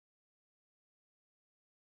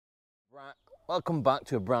Right, welcome back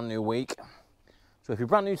to a brand new week. So if you're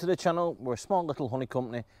brand new to the channel, we're a small little honey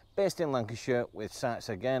company based in Lancashire with sites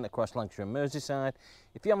again across Lancashire and Merseyside.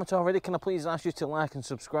 If you haven't already, can I please ask you to like and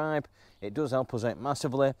subscribe? It does help us out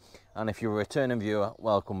massively. And if you're a returning viewer,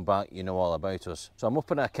 welcome back, you know all about us. So I'm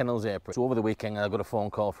up in our kennels here. So over the weekend I got a phone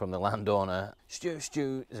call from the landowner.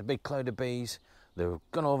 Stu, there's a big cloud of bees. They've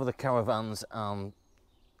gone over the caravans and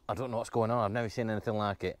I don't know what's going on. I've never seen anything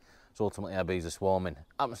like it. So ultimately our bees are swarming.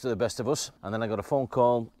 Happens to the best of us. And then I got a phone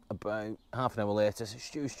call about half an hour later.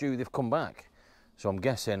 Stu, they've come back. So I'm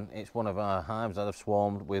guessing it's one of our hives that have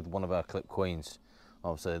swarmed with one of our clipped queens.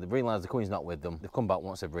 Obviously they've realised the queen's not with them. They've come back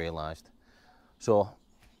once they've realised. So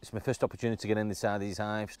it's my first opportunity to get in inside these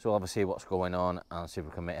hives. So I'll have a see what's going on and see if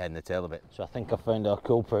we can make head and the tail of it. So I think I found our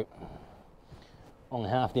culprit. Only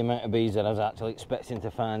half the amount of bees that I was actually expecting to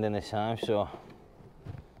find in this hive. So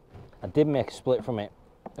I did make a split from it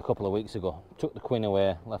a couple of weeks ago. Took the queen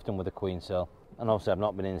away, left them with the queen cell, and obviously I've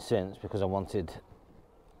not been in since because I wanted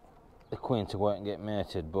the queen to go out and get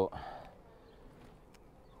mated, but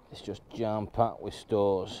it's just jam-packed with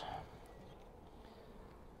stores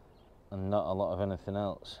and not a lot of anything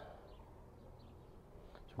else.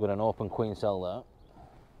 So we've got an open queen cell there.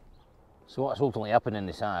 So what's ultimately happened in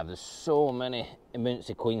this hive, there's so many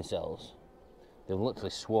emergency queen cells, they've literally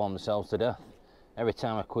swarmed themselves to death. Every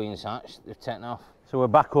time a queen's hatched, they've taken off. So we're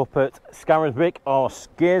back up at Scarisbrick or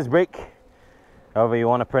Scarisbrick, however you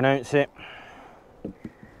want to pronounce it.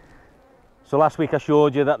 So last week I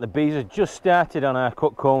showed you that the bees had just started on our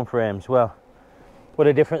cut comb frames. Well, what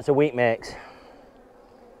a difference a week makes.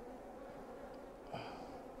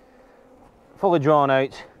 Fully drawn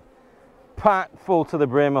out, packed full to the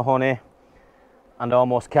brim of honey, and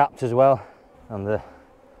almost capped as well. And they're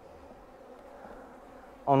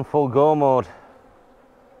on full go mode.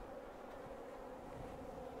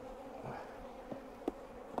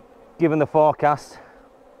 Given the forecast,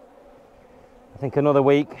 I think another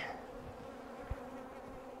week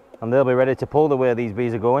and they'll be ready to pull the way these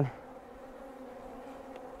bees are going.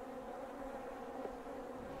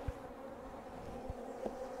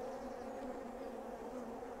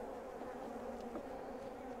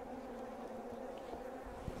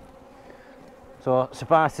 So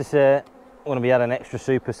suffice to say, I'm going to be adding extra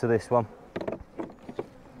supers to this one.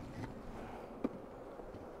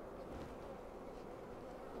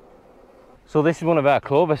 So this is one of our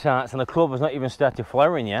clover sites and the clover's not even started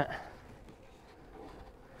flowering yet.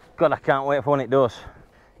 God, I can't wait for when it does.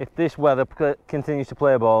 If this weather continues to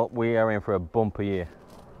play ball, we are in for a bumper year.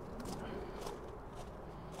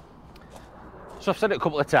 So I've said it a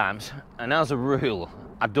couple of times, and as a rule,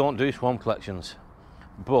 I don't do swarm collections.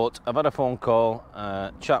 But I've had a phone call,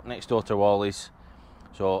 chap next door to Wally's.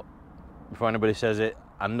 So before anybody says it,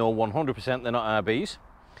 I know 100% they're not our bees.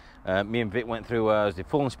 Me and Vic went through the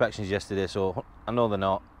full inspections yesterday, so I know they're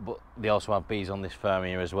not, but they also have bees on this farm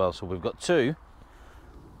here as well. So we've got two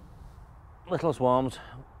little swarms,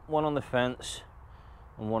 one on the fence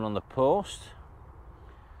and one on the post.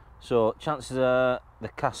 So chances are the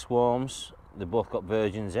cast swarms, they both got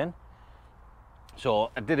virgins in.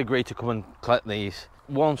 So I did agree to come and collect these.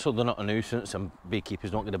 One, so they're not a nuisance and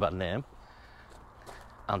beekeepers don't get a bad name.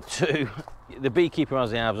 And two, the beekeeper who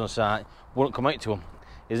has the hives on site won't come out to them.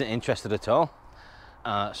 Isn't interested at all.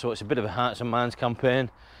 So it's a bit of a hearts and minds campaign.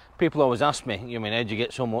 People always ask me, you mean, how do you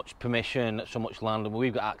get so much permission, so much land? And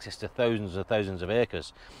we've got access to thousands and thousands of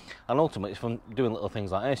acres. And ultimately it's from doing little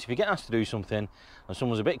things like this. If you get asked to do something and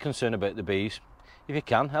someone's a bit concerned about the bees, if you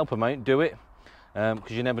can, help them out, do it.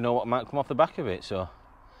 Because you never know what might come off the back of it. So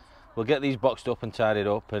we'll get these boxed up and tidied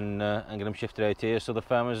up and get them shifted out here so the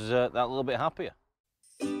farmers are that little bit happier.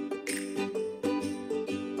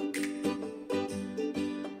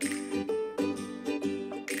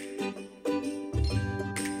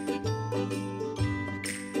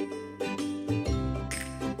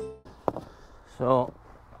 So,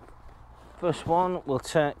 first one, we'll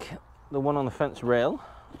take the one on the fence rail.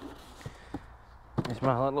 Here's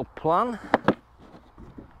my little plan.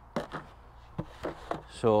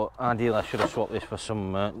 So, ideally I should have swapped this for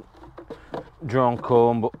some drawn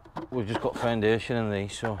comb, but we've just got foundation in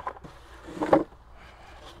these, so.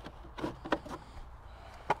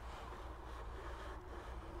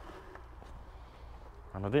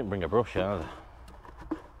 And I didn't bring a brush either.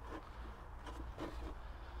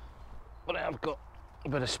 But I've got a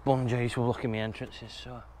bit of sponge I used to look in my entrances,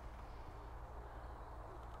 so.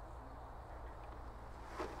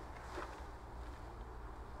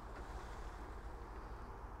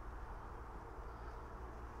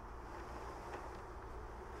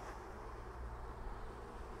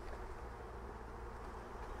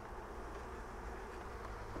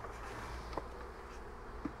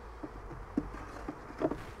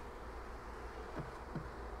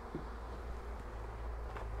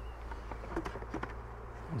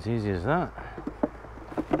 As easy as that.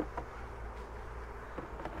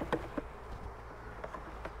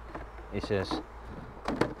 He says,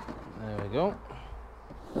 there we go.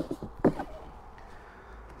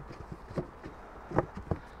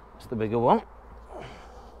 That's the bigger one.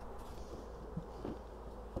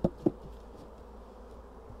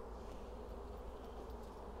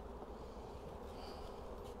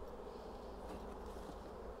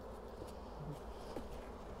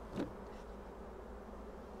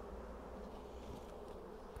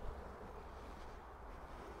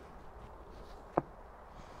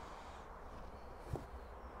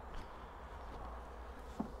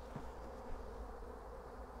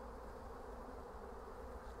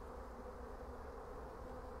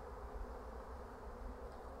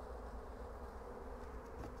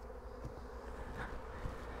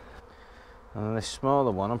 And this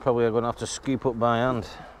smaller one I'm probably going to have to scoop up by hand.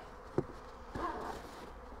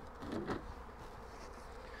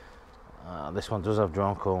 This one does have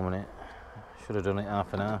drawn comb in it. Should have done it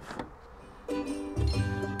half and half.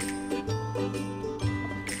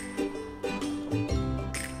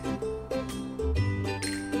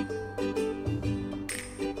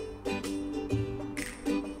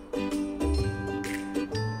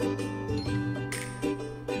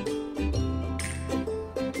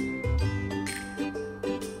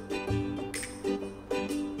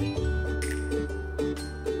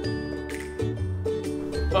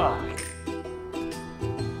 Fuck.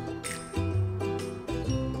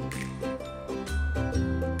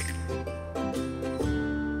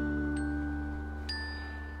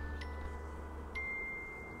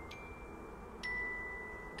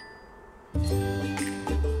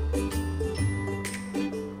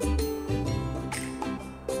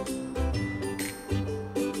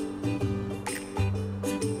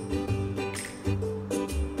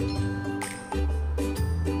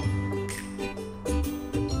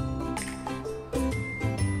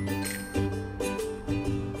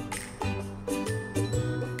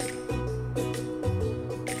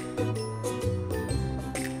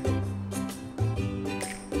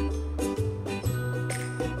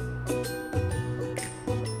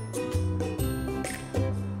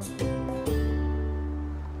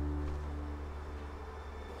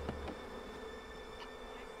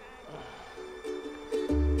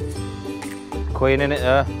 Queen in it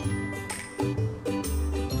there.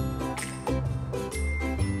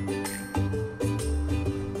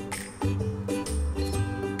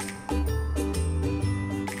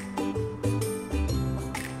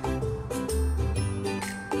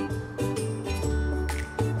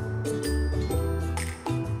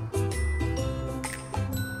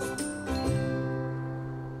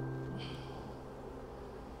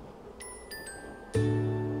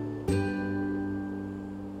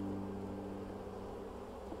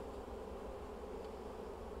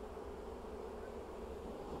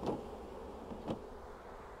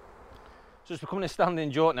 So it's becoming a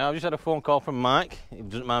standing joke now. I've just had a phone call from Mike. He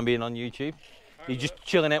doesn't mind being on YouTube. He's just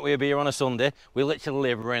chilling out with a beer on a Sunday. We literally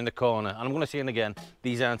live around the corner. And I'm going to say it again,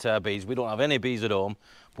 these aren't our bees. We don't have any bees at home.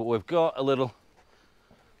 But we've got a little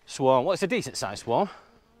swarm. Well, it's a decent sized swarm.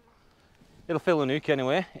 It'll fill a nuke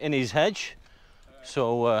anyway, in his hedge.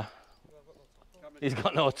 So he's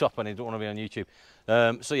got no top on it. Don't want to be on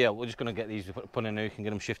YouTube. So yeah, we're just going to get these, put in a nuke and get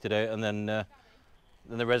them shifted out. And then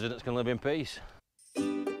the residents can live in peace.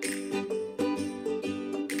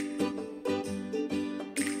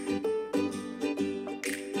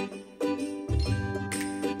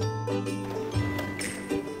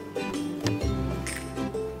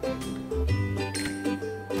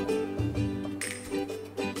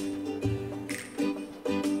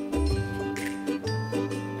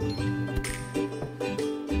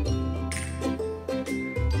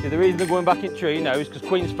 The reason they're going back in tree now is because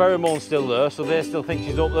Queen's pheromone's still there, so they still think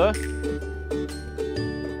she's up there.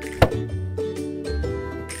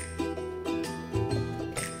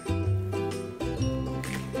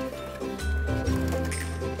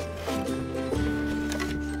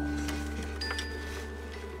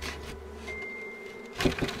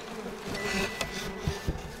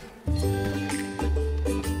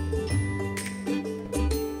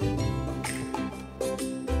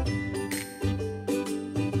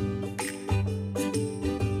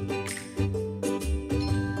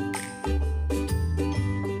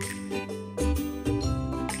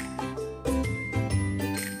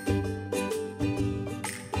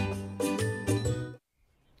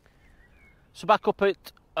 So back up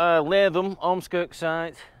at Latham, Ormskirk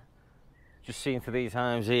site, just seeing for these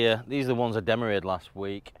hives here. These are the ones I demoed last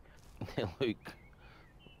week. They look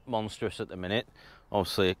monstrous at the minute.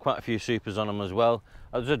 Obviously quite a few supers on them as well.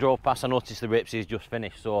 As I drove past I noticed the rapeseed's just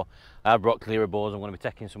finished, so I brought clearer boards. I'm going to be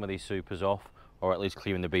taking some of these supers off, or at least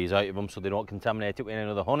clearing the bees out of them so they don't contaminate it with any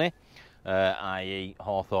other honey, i.e.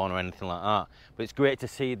 hawthorn or anything like that. But it's great to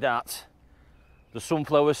see that the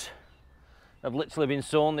sunflowers have literally been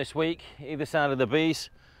sown this week, either side of the bees.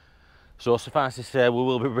 So suffice to say, we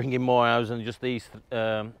will be bringing more out than just these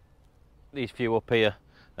few up here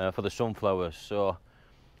for the sunflowers. So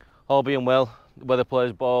all being well, the weather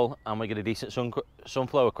plays ball and we get a decent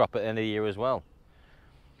sunflower crop at the end of the year as well.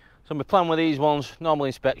 So my plan with these ones, normal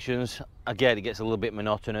inspections, again it gets a little bit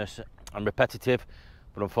monotonous and repetitive,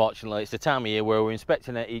 but unfortunately it's the time of year where we're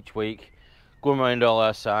inspecting it each week, going around all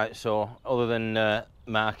our sites. So other than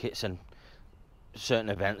markets and certain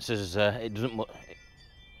events, it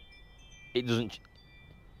doesn't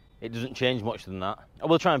change much than that. I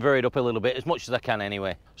will try and vary it up a little bit, as much as I can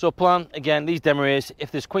anyway. So plan, again, these demo rays,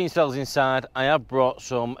 if there's queen cells inside, I have brought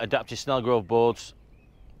some adaptive snell growth boards.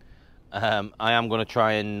 I am going to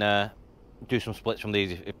try and do some splits from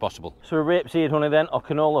these if possible. So rapeseed honey then, or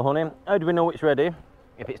canola honey, how do we know it's ready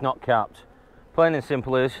if it's not capped? Plain and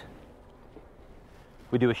simple is,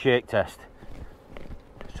 we do a shake test.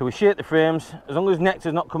 So we shake the frames, as long as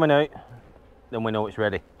nectar's not coming out, then we know it's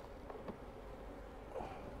ready.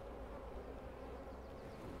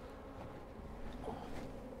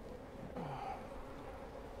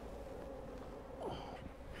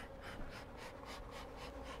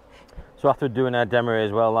 So after doing our demo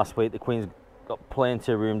as well last week, the queen's got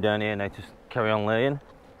plenty of room down here now to carry on laying.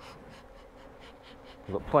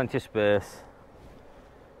 We've got plenty of space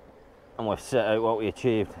and we've set out what we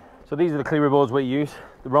achieved. So these are the clearer boards we use,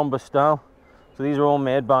 the rhombus style. So these are all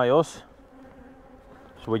made by us.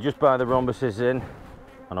 So we just buy the rhombuses in,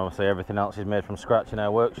 and obviously everything else is made from scratch in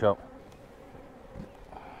our workshop.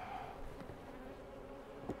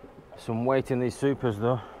 Some weight in these supers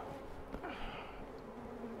though.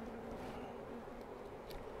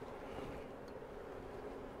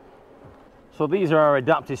 So these are our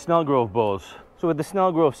adaptive snell growth boards. So with the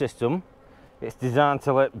snell growth system, it's designed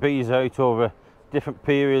to let bees out over different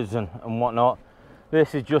periods and whatnot.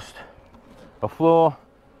 This is just a floor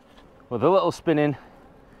with a little spinning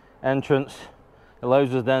entrance.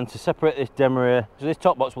 Allows us then to separate this demo ray. So this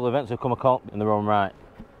top box will eventually come apart in their own right.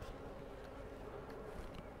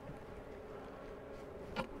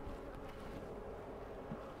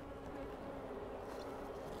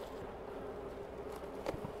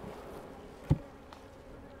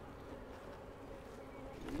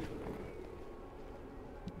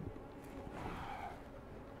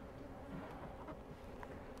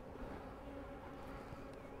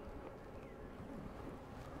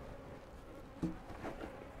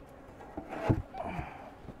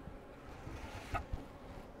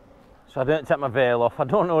 So I don't take my veil off. I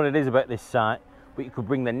don't know what it is about this site, but you could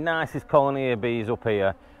bring the nicest colony of bees up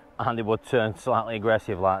here and they would turn slightly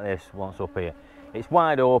aggressive like this once up here. It's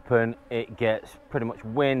wide open, it gets pretty much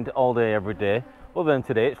wind all day every day. Other than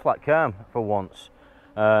today, it's flat calm for once.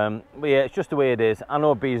 But yeah, it's just the way it is. I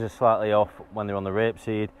know bees are slightly off when they're on the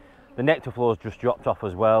rapeseed. The nectar flow's just dropped off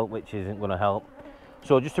as well, which isn't going to help.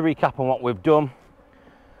 So just to recap on what we've done.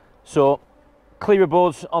 So clearer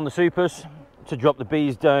boards on the supers to drop the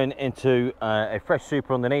bees down into a fresh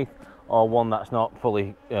super underneath, or one that's not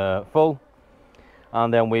fully full.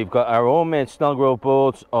 And then we've got our homemade snell growth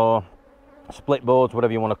boards or split boards,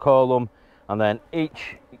 whatever you want to call them. And then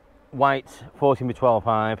each white 14 by 12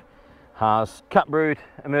 hive has cap brood,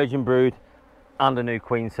 emerging brood, and a new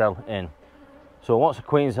queen cell in. So once a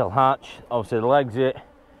queen cell hatch, obviously they'll exit,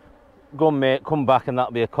 go and mate, come back, and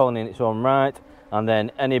that'll be a colony in its own right. And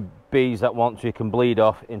then any bees that want to can bleed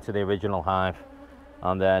off into the original hive.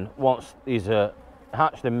 And then once these are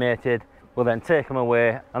hatched and mated, we'll then take them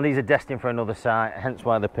away, and these are destined for another site, hence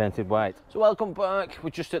why they're painted white. So welcome back. We're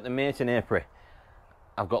just at the mating apiary.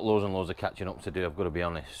 I've got loads and loads of catching up to do, I've got to be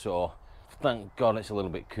honest. So thank God it's a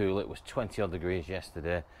little bit cool. It was 20 odd degrees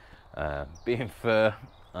yesterday. Being fair,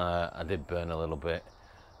 I did burn a little bit,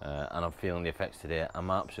 and I'm feeling the effects today. I'm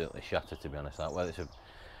absolutely shattered, to be honest. Like, whether it's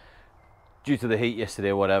due to the heat yesterday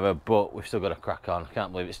or whatever, but we've still got to crack on. I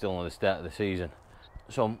can't believe it's still on the start of the season.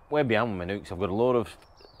 So I'm way behind with my nukes. I've got a load of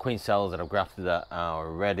queen cells that I've grafted that are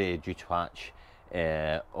ready, due to hatch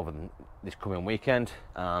over this coming weekend,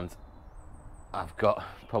 and I've got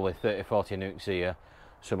probably 30-40 nukes here.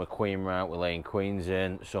 Some are queen route, we're laying queens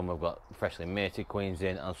in, some have got freshly mated queens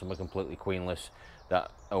in, and some are completely queenless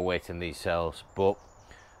that are waiting these cells. But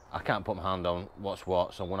I can't put my hand on what's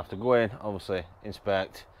what, so I'm going to have to go in, obviously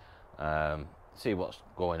inspect, see what's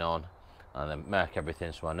going on, and then mark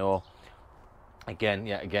everything so I know. Again,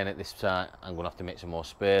 at this site, I'm going to have to make some more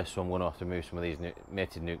space, so I'm going to have to move some of these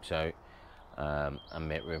mated nukes out and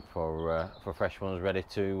make room for fresh ones ready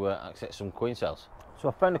to accept some queen cells. So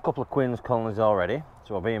I've found a couple of queen's colonies already,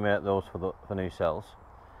 so I've emailed those for new cells.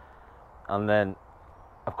 And then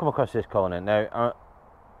I've come across this colony. Now,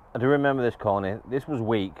 I do remember this colony. This was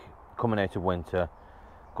weak coming out of winter,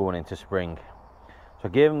 going into spring. So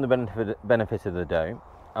I gave them the benefit of the doubt.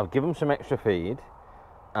 I've given them some extra feed,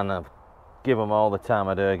 and I've given them all the time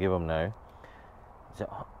I dare give them now. It's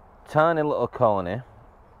a tiny little colony.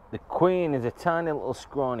 The queen is a tiny little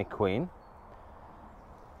scrawny queen,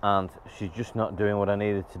 and she's just not doing what I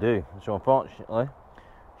needed to do. So unfortunately,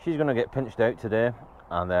 she's going to get pinched out today,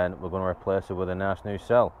 and then we're going to replace her with a nice new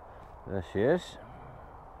cell. There she is.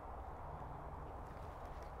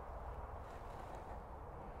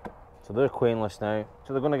 So they're queenless now,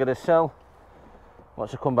 so they're going to get a cell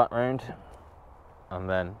once I come back round, and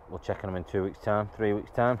then we'll check on them in 2 weeks time, 3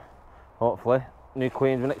 weeks time, hopefully. New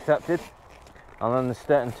queen's been accepted, and then they're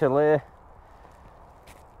starting to lay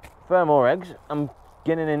fair more eggs and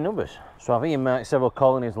getting in numbers. So I've even marked several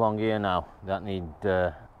colonies along here now that need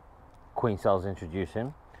queen cells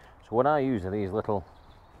introducing. So what I use are these little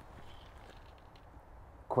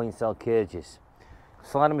queen cell cages.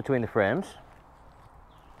 Slide them between the frames,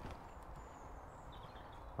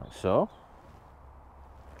 like so.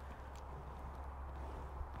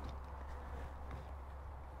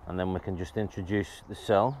 And then we can just introduce the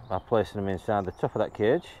cell by placing them inside the top of that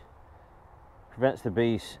cage. Prevents the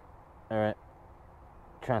bees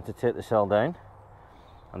trying to take the cell down,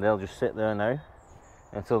 and they'll just sit there now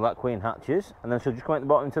until that queen hatches, and then she'll just come out the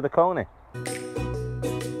bottom into the colony.